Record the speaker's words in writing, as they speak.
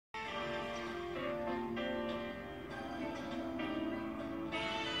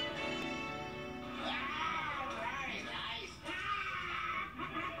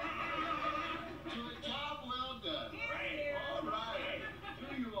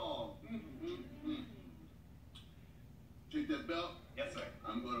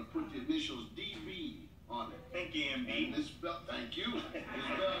Thank you, MD. This belt, thank you. This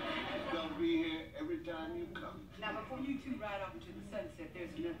belt will be here every time you come. Now, before you two ride off into the sunset, there's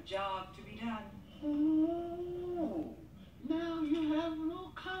another job to be done. Oh, now you have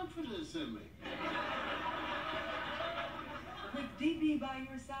no confidence in me. With DB by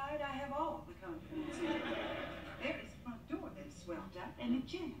your side, I have all the confidence in you. There is a front door that is swelled up, and it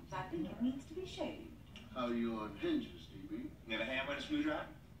jams. I think it needs to be shaved. How are you on hinges, DB? You got a hammer and a screwdriver?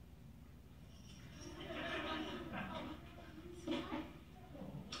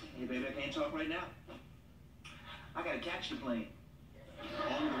 Hey, baby, I can't talk right now. I gotta catch the plane.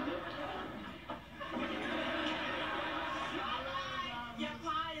 On the left. Your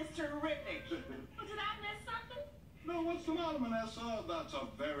pie is terrific. Well, did I miss something? No, what's the matter, Vanessa? That's a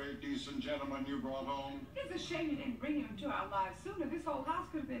very decent gentleman you brought home. It's a shame you didn't bring him into our lives sooner. This whole house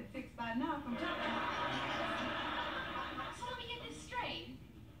could have been fixed by now from time. So let me get this straight.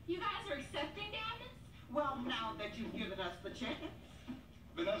 You guys are accepting Dabnis? Well, now that you've given us the chance.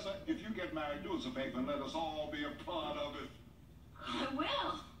 Vanessa, if you get married, do us a favor and let us all be a part of it. I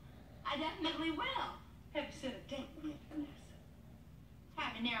will. I definitely will. Have you set a date yet, Vanessa?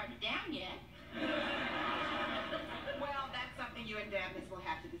 Haven't narrowed it down yet. Well, that's something you and Dabnis will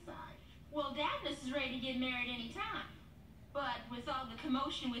have to decide. Well, Dabnis is ready to get married anytime. But with all the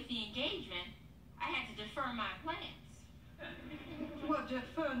commotion with the engagement, I had to defer my plans. Well,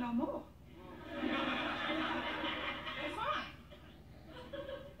 defer no more. Fine.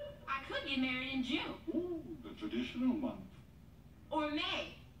 I could get married in June. Ooh, the traditional month. Or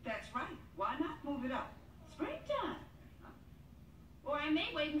May. That's right. Why not move it up? Springtime. Or I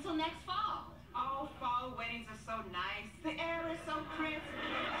may wait until next fall. All fall weddings are so nice. The air is so crisp.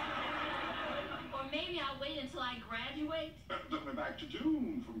 Or maybe I'll wait until I graduate. Then we're back to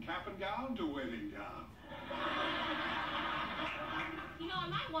June, from cap and gown to wedding gown. You know, I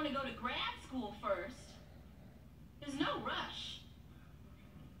might want to go to grad school first. There's no rush.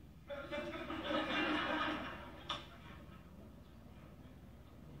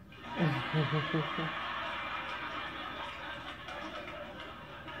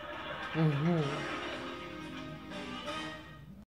 Mm-hmm.